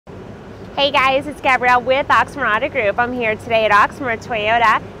Hey guys, it's Gabrielle with Oxmoor Auto Group. I'm here today at Oxmoor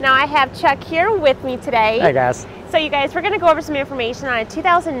Toyota. Now I have Chuck here with me today. Hey guys. So you guys, we're going to go over some information on a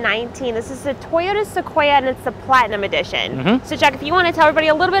 2019. This is the Toyota Sequoia and it's the Platinum Edition. So Chuck, if you want to tell everybody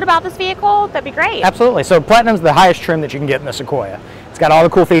a little bit about this vehicle, that'd be great. Absolutely. So Platinum's the highest trim that you can get in the Sequoia. It's got all the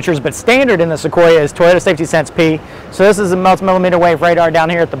cool features, but standard in the Sequoia is Toyota Safety Sense P. So this is a multi-millimeter wave radar down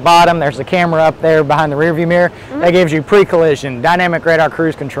here at the bottom. There's a camera up there behind the rearview mirror. That gives you pre-collision, dynamic radar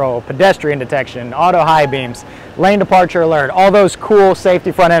cruise control, pedestrian detection, auto high beams, lane departure alert, all those cool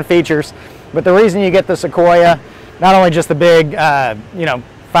safety front end features. But the reason you get the Sequoia, not only just the big,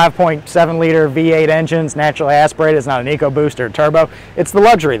 5.7 liter V8 engines, naturally aspirated, it's not an EcoBoost or a turbo. It's the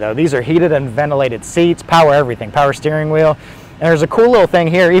luxury though. These are heated and ventilated seats, power everything, power steering wheel. And there's a cool little thing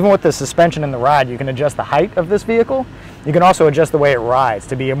here, even with the suspension and the ride, you can adjust the height of this vehicle. You can also adjust the way it rides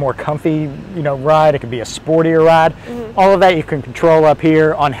to be a more comfy, ride. It could be a sportier ride. All of that you can control up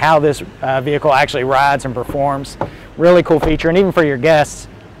here on how this vehicle actually rides and performs. Really cool feature, and even for your guests,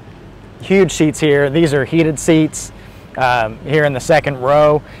 huge seats here. These are heated seats here in the second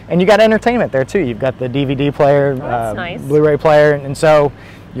row, and you got entertainment there too. You've got the DVD player, nice. Blu-ray player, and so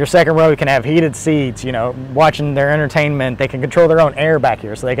your second row can have heated seats, watching their entertainment. They can control their own air back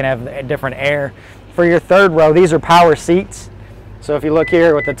here, so they can have different air. For your third row, these are power seats. So if you look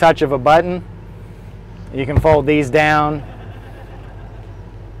here with the touch of a button, you can fold these down.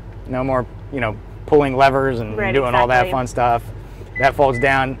 No more, pulling levers and doing all that fun stuff. That folds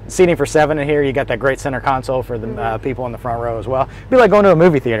down. Seating for 7 in here. You got that great center console for the people in the front row as well. It'd be like going to a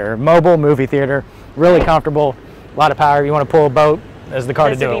movie theater, mobile movie theater. Really comfortable, a lot of power. You want to pull a boat, as the car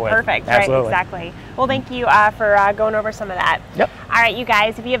to do it with. Perfect, Absolutely. Right, exactly. Well, thank you for going over some of that. Yep. All right, you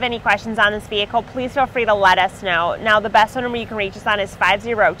guys, if you have any questions on this vehicle, please feel free to let us know. Now, the best number you can reach us on is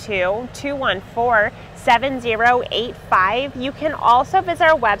 502-214-7085. You can also visit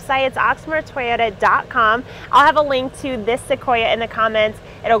our website. It's oxmoortoyota.com. I'll have a link to this Sequoia in the comments.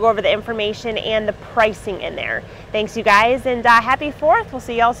 It'll go over the information and the pricing in there. Thanks, you guys, and happy 4th. We'll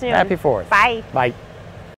see you all soon. Happy 4th. Bye. Bye.